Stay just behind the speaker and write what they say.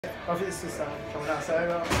Obviously, this is coming out, so I'm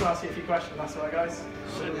going to ask you a few questions, that's all right, guys?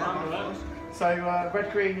 So,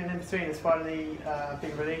 Red, Green and In Between has finally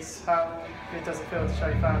been released. How good does it feel to show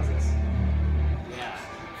your fans this? Yeah,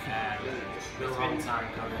 it's been a long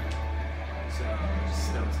time coming, so just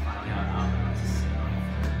stoked to finally out.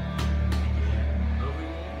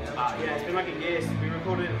 Yeah, it's been like a year. We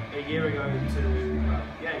recorded it a year ago to,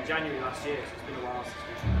 in January last year, so it's been a while since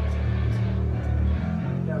we've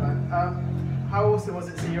Yeah, man. How awesome was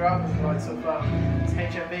it to see your album, like, sort of,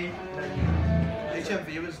 HMV?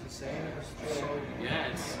 HMV was insane. Yeah,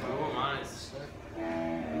 it's cool, man. It's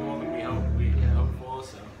more than we hoped for,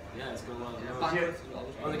 so yeah, it's going well. It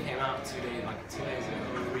only came out 2 days, like 2 days ago,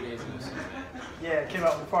 or 3 days ago. So. Yeah, it came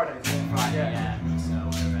out on Friday. Friday, yeah. So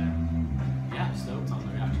we're stoked on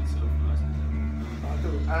the reaction so far. Oh,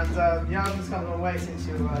 cool. And the album's come a long way since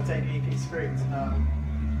your debut EP Screwed.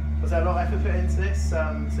 Was there a lot of effort put into this? So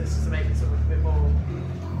it's just to make it sort of a bit more.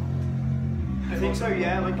 I think so,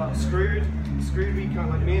 yeah. Like Screwed, we kind of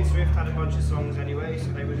like me and Swift had a bunch of songs anyway,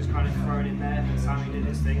 so they were just kind of thrown in there. And Sammy did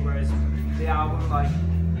his thing, whereas the album, like,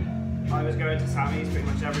 I was going to Sammy's pretty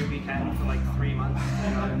much every weekend for like 3 months,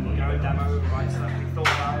 and go demo, write stuff. We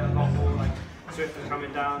thought about it a lot more. Like Swift was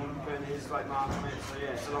coming down, putting his like mark on it. So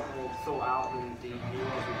yeah, it's a lot more thought out than the EP was.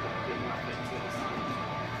 We put a bit more effort into it this time.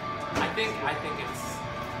 I think it's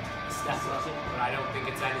definitely, but I don't think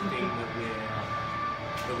it's anything that we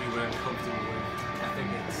weren't comfortable with. I think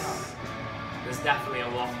there's definitely a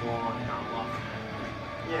lot more in our lock.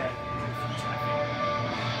 Yeah.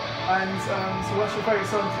 And so what's your favourite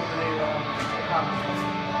song from the new album?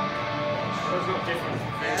 It's got different.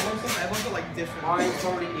 Everyone's got like different. Mine's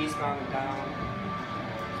probably Eastbound and Down.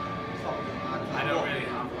 I don't really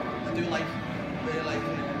have one. I do like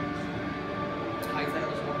High Fail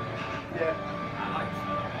as well. Yeah. I like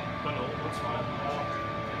but all that's fine.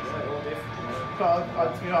 Yeah, all different. But I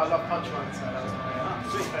love Punchline, so that was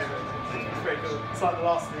my favourite. It's pretty cool. It's like the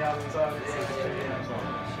last of the album as well.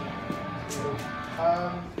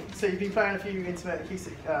 So you've been playing a few intimate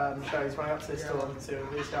acoustic shows running up to this tour to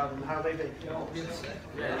release the album. How have they been? Yeah,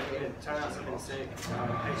 good. Turnouts have been sick.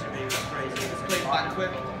 HMV was crazy. Played Banquet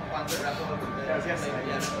Record. That was yesterday.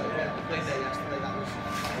 Yeah, we played there yesterday. That was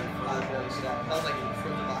that was like in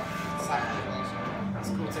front of that side as well. It's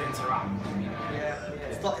cool to interact. Yeah.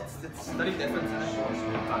 It's very different.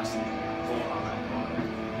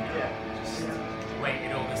 Just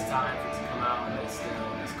waiting all this time for it to come out, and it's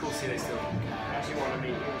cool to see they still Actually want to meet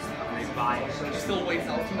you and stuff. they buy it. So still waiting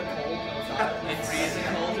out in the cold. It's freezing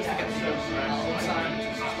cold just to get the outside.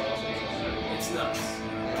 It's nuts.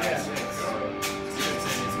 It's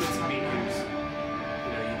good to meet who's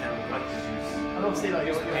you don't like to use. And obviously, like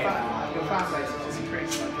your fan base has just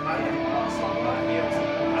increased like dramatically in the last like years.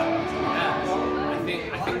 Yeah, I think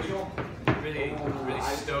we're really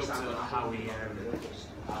stoked at how we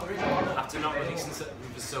after not releasing for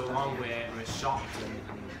so long, we're shocked and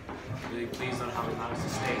really pleased on how we managed to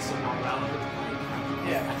stay so not relevant.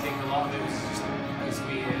 Yeah. I think a lot of it was just because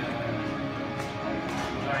we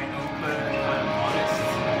very open and honest.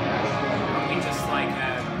 And we just like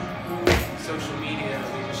social media,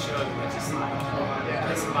 we just showed that we're just like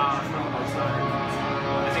it's about all the time.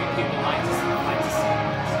 I think people like to see it,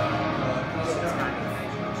 so it's kind of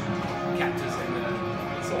kept us in the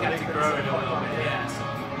kept it growing a little bit, yeah. So.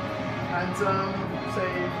 And so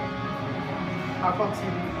how come to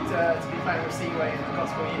be playing with Seaway and the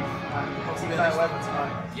Gospel Youth and obviously fair weather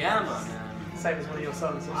tonight? Yeah, man. Same as one of your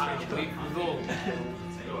songs. We've all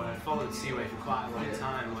followed Seaway for quite a long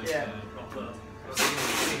time. Like,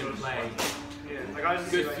 seen him play. Yeah, like I was a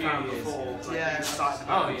good few years before. Like,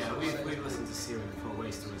 oh yeah, we've listened to Seaway before.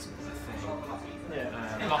 Waste was a thing.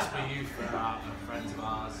 Yeah. Gospel Youth are friends of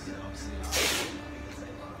ours, obviously.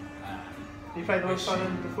 You played alongside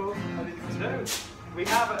them before? No. We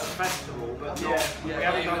have at a festival, but we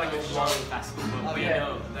haven't done like a long festival. But we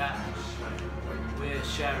know that we're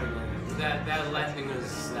sharing it. They're lending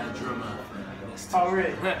us their drummer. Oh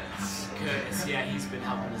really? Curtis, yeah, he's been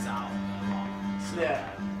helping us out a lot. So, yeah.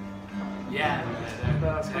 Yeah,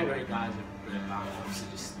 they're cool. great guys. We're about obviously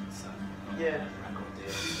just record deal.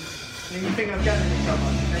 And you think of getting any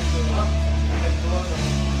drummer?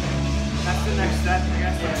 That's the next step, I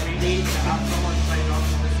guess. Yeah. We need to have someone to play drums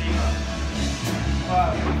on the receiver.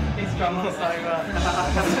 Well, it's drummer, so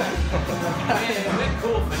we're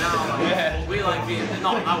cool for now. Like, we like being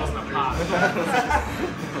that wasn't a part.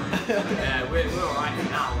 Yeah, we're alright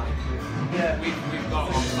now. Like, we've got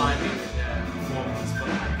a long time in performance, but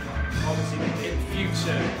like, obviously in the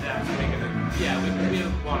future, we're gonna we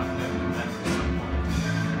want to do that at some point.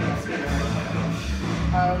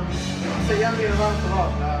 So you haven't been around for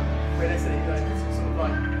long. Realistically, sort of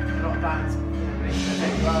like bands, releasing their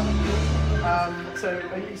debut album. So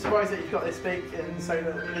are you surprised that you've got this big in so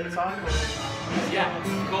little time? Or? Yeah, of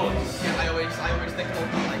course. Yeah, I always think about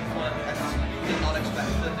that, like, I did not expect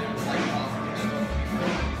to do like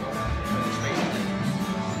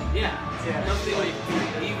Yeah. Nothing like,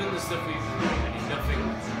 even the stuff we've I mean,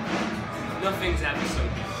 nothing's ever so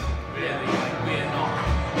good. Really, like we're not.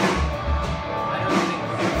 I don't think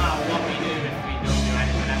no matter what we do, if we don't do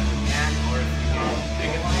anything ever again, or if we do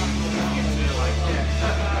bigger things in the future, like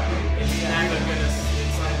it's never gonna.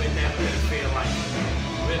 It's like we're never gonna feel like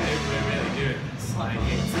we're really doing this. Like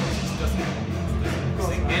it just doesn't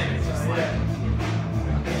sink in. It's just like.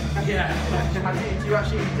 Yeah. And do you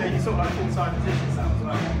actually do you sort of like full-time musicians now as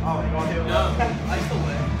well? Oh, you are here? No. I still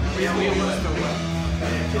work. We work. Still work.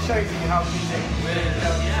 It just shows you how music.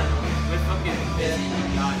 We're fucking busy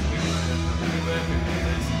guys. We work with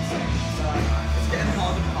this. It's getting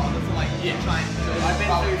harder and harder to like try and do it. I've been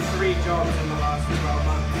through 3 jobs in the last 12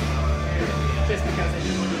 months. Just because it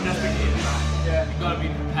Yeah. You've got to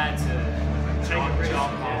be prepared to job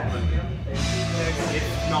hop and if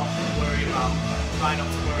not worry about, try not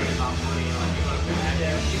to worry about money. Like you've got to be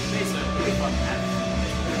prepared. It's a pretty fun head.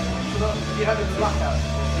 You had a blackout.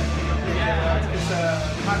 Yeah. It's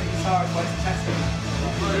how many guitars was testing.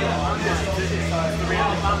 Well, yeah, a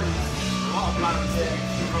lot of bands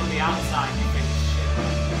from the outside you think shit,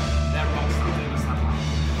 they're rock stars, they must have like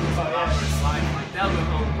glamorous life, like they'll go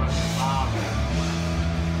home and wow.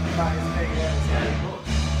 That is big,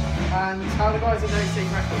 yeah. And how the guys at No Sing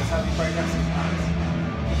Records have you progressed as bands?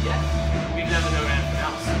 Yeah, we've never known anything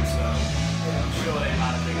else, so I'm sure they've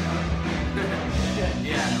had a big time.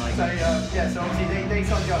 So obviously they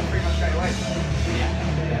signed you up pretty much straight away. So. Yeah.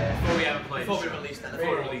 Before we ever played. Before we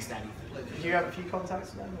released anything. Did you have a few contacts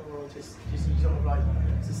with them, or just you sort of like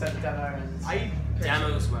to send a demo and?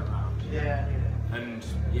 Demos went round. Yeah. And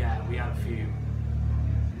yeah, we had a few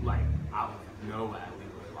like out of nowhere. We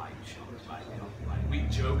were like shocked by like we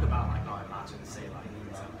joke about like imagine say like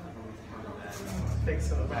big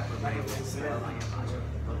sort of record labels, like imagine,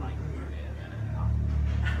 but like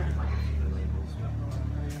like a few labels.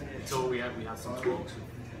 Until we had some talks with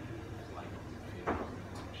like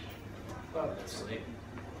well, sweet.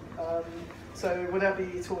 So would there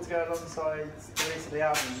be a tour to go alongside the release of the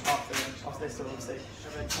album after this tour, obviously?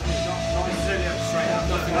 Not necessarily straight up,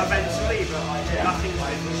 eventually, but like, nothing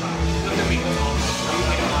like Nothing we can talk about.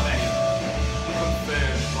 We don't have any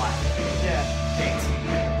confirmed like dates in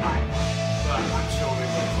the pipeline, but I'm sure we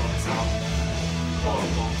will sort this out all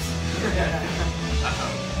at once. I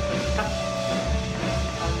hope.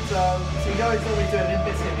 And so you guys normally do an Limp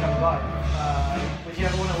Bizkit come live. Would you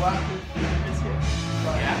ever want to work with Limp Bizkit?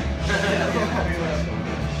 Yeah.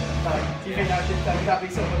 Do you think would that be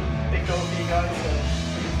sort of a big goal for you guys?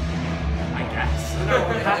 I guess. I don't know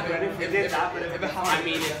what happened if we did that, but if it happened. I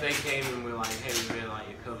mean, if they came and were like, hey, we really like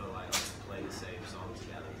your cover, like, let's play the same song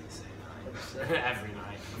together the same night, every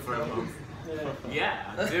night, for a month.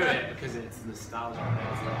 Yeah, I'd do it because it's nostalgia.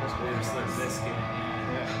 It's like Bizkit.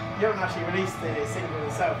 You haven't actually released the single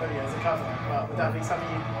itself, have you, as a cover, but would that be something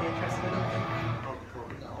you'd be interested in?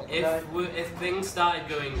 If things started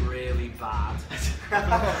going really bad,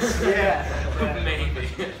 maybe.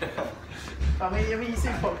 I mean, you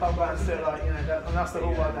see pop punk bands still like, and that's the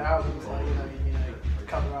whole one of their albums, like,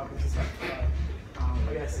 cover albums and stuff.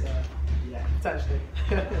 I guess, potentially.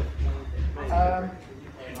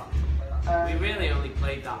 We really only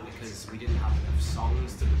played that because we didn't have enough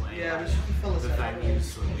songs to play. Yeah, we should fill the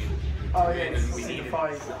venues when we were doing, and we needed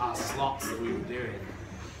our slots that we were doing.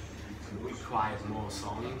 Required more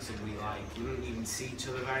songs, and we didn't even see each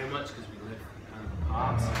other very much because we lived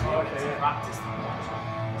apart, so we didn't get to practice that much.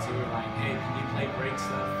 So we were like, hey, can you play break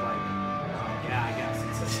stuff? Like, yeah, I guess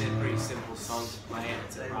it's a pretty simple song to play, and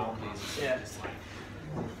it's a crowd music. Just like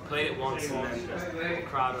played it once, and then the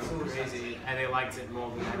crowd went crazy, and they liked it more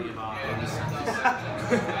than any of our other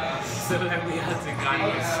songs. So then we had to kind of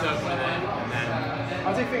get stuck with it, and then. I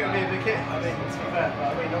do think it would be a big hit, to be fair, but I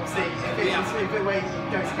mean, obviously, if the way it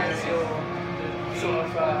goes against your sort of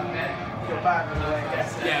your band in a way, I guess.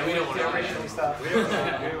 Yeah, we don't want the original stuff.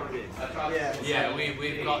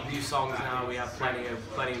 We've got new songs now. We have plenty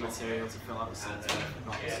of material to fill out the sets.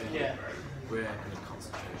 We're going to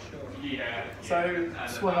concentrate. So,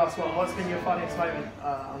 just one last one. What's been your funniest moment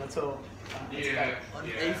on the tour?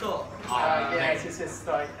 Any thought? It's just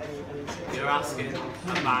like any You're asking a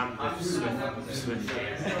band of Swift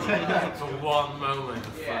for one moment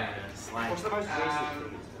of funniness. Like, What's the most recent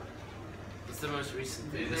thing? What's the most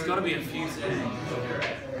recent thing? There's got to be a few things.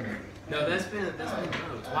 No, there's been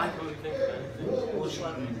loads. Why can't we think of anything?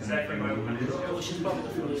 Is that from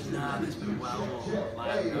Nah, there's been well more.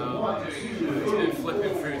 Like, no, it's been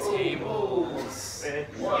flipping through tables.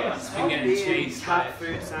 Yeah, it's been getting chased by cat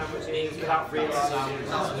food sandwiches, eating without cat food realising. sandwiches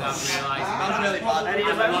without realising. That's really bad. And he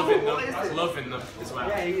was like, loving what is them, this? loving them as well.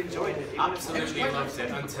 Yeah, he enjoyed it. He Absolutely loved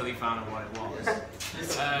it until he found out what it was.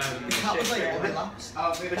 That was like a relapse.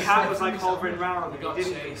 The cat was like hovering round. We He got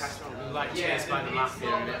didn't chased. catch on. We were like chased by the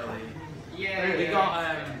mafia in Italy. Yeah. We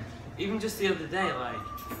got even just the other day, like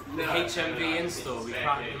the HMV in-store. We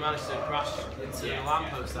managed to crash into the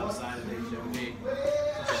lamppost outside of HMV.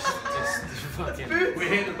 Just fucking. We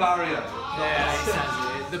hit the barrier. Yeah, he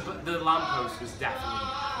says it. The lamppost was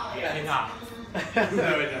definitely in half.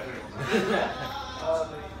 No, it definitely.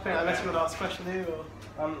 Unless you want to ask a question here, or?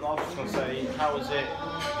 I was just going to say, how was it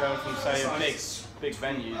going from, say, a big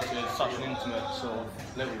venue to such an intimate sort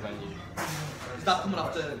of little venue? Is that coming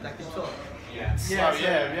off the next tour? Yeah.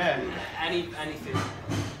 Yeah.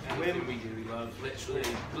 Anything we do, we love. Literally,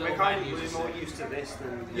 We're little kind venues. of more used to this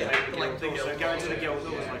than Yeah, the like the Guildhall. So going to the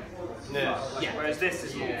Guildhall was like, Yeah. whereas this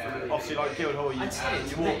is more familiar. Obviously, like Guildhall, I'd say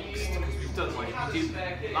it's mixed because we've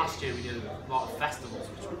done last year we did a lot of festivals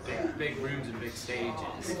which were big rooms and big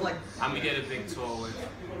stages, Like, and we did a big tour with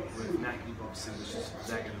Necky Boxing, which is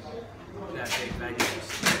they're big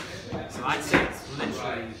venues. So I'd say it's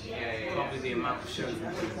literally probably the amount of shows we've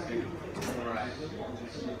done bigger.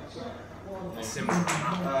 Similar to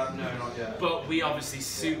that. no, not yet. But we obviously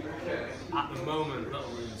suit at the moment little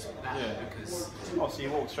rooms better because Obviously,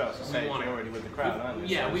 you walk straight off the stage, want you're it. already with the crowd, aren't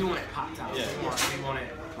you? yeah, we want it packed out. Yeah. We want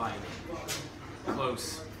it like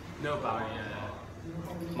close, no barrier.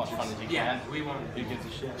 As much fun as you Yeah, can. we want. Who gives a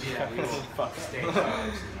shit? Yeah, we want Fuck. stage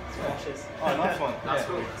vibes. Smashes. Oh, nice one. That's Yeah.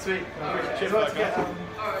 cool. Sweet. Cheers, I'd like to guys. get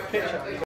a picture.